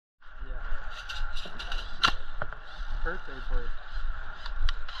birthday for it.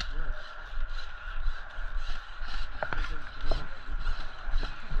 Yeah.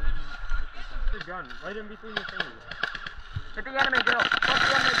 Your gun, right in between your fingers. Hit the enemy girl! Fuck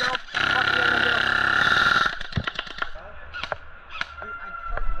the enemy girl! Fuck the enemy girl!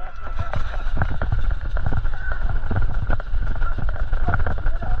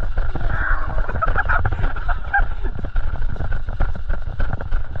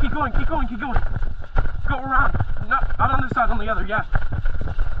 Keep going. Go around. No, not on this side, on the other, yeah.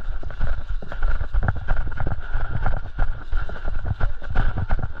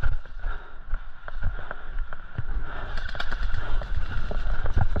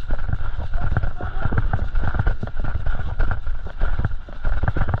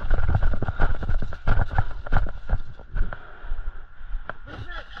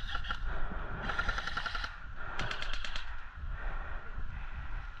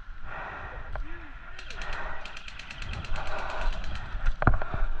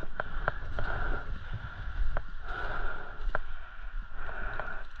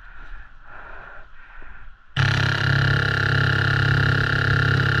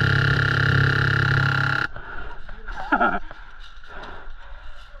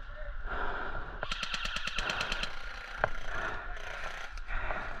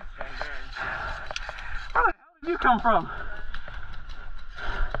 Where the hell did you come from?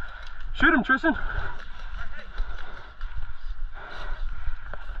 Shoot him, Tristan.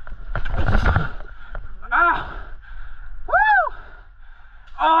 Ow! Woo!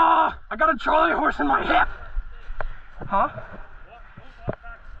 Oh, I got a Charlie horse in my hip. Huh?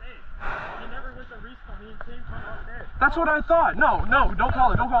 That's what I thought. No, don't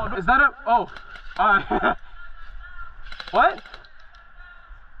call it. Is that a... Oh. What?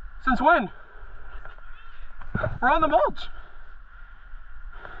 Since when? We're on the mulch.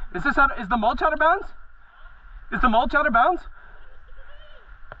 Is the mulch out of bounds? Is the mulch out of bounds?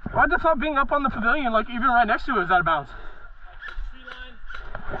 I just thought being up on the pavilion, like even right next to it, was out of bounds.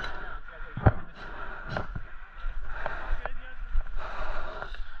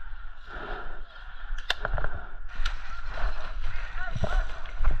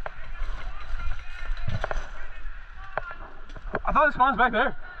 I thought it spawns back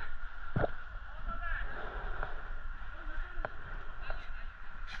there.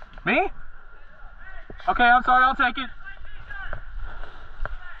 Me? Okay, I'm sorry, I'll take it.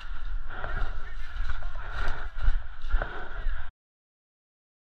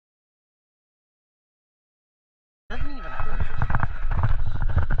 Doesn't even hurt.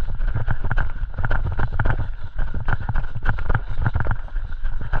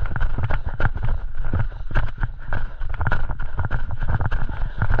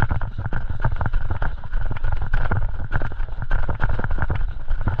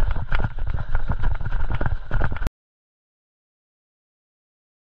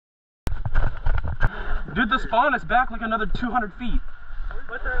 Dude, the spawn is back like another 200 feet.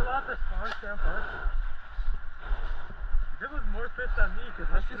 But there are lots of spawns down park. If it was more fish on me,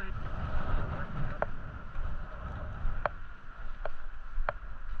 because that's just...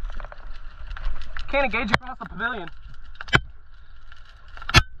 Can't engage across the pavilion.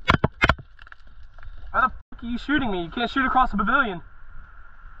 Why the f are you shooting me? You can't shoot across the pavilion.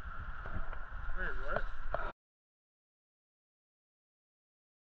 Wait, what?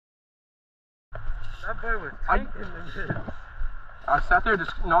 That boy was tanking the mid. I sat there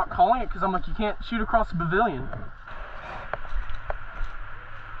just not calling it because I'm like, you can't shoot across the pavilion.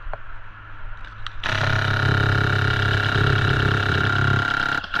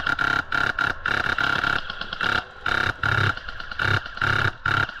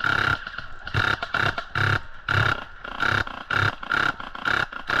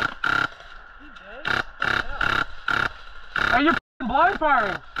 Hey, you're f***ing blind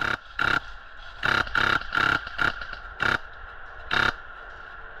firing.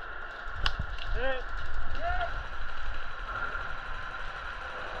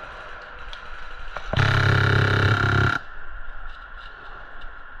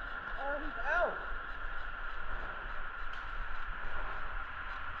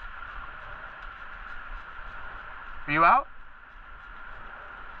 Are you out?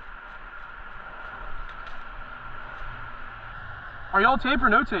 Are y'all tape or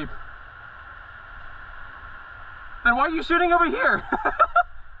no tape? Then why are you shooting over here?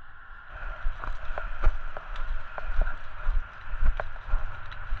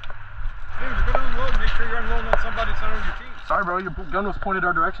 Dude, you're gonna unload. Make sure you're unloading on somebody that's not on your team. Sorry, bro. Your gun was pointed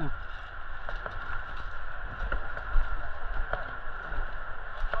our direction.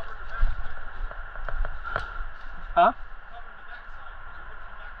 Huh?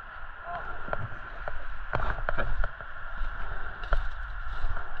 Okay.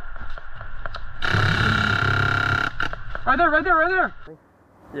 Right there, right there, right there.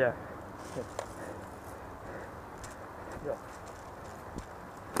 Yeah.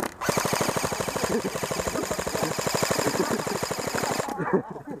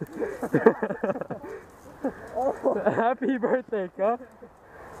 Happy birthday, Cup.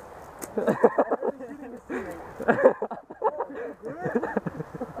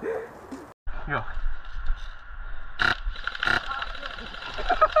 Go.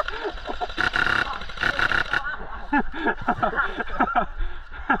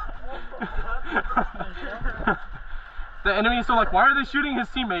 The enemy is still like, why are they shooting his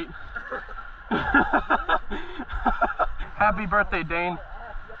teammate? Happy birthday, Dane.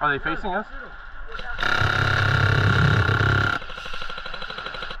 Are they facing us?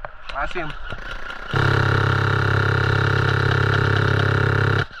 I see him.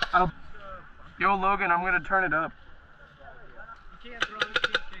 Yo, Logan, I'm gonna turn it up. You can't throw it, you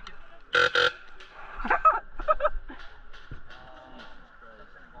can't kick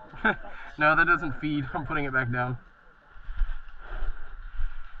it. No, that doesn't feed. I'm putting it back down.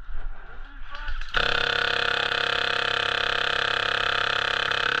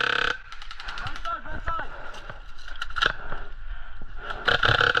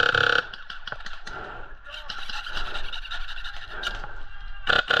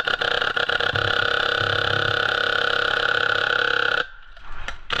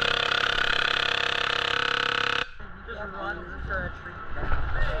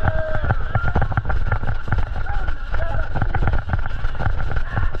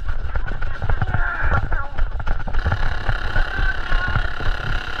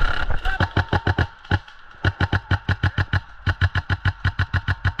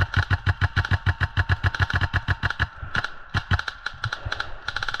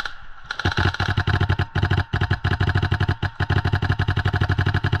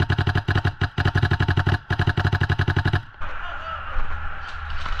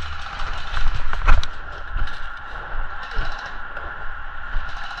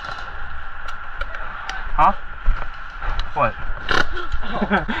 Huh? What?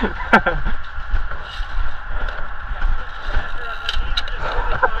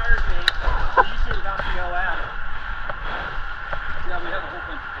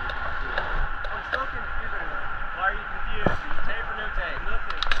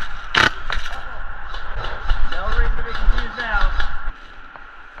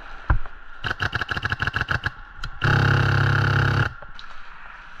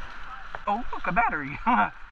 Oh, look, a battery.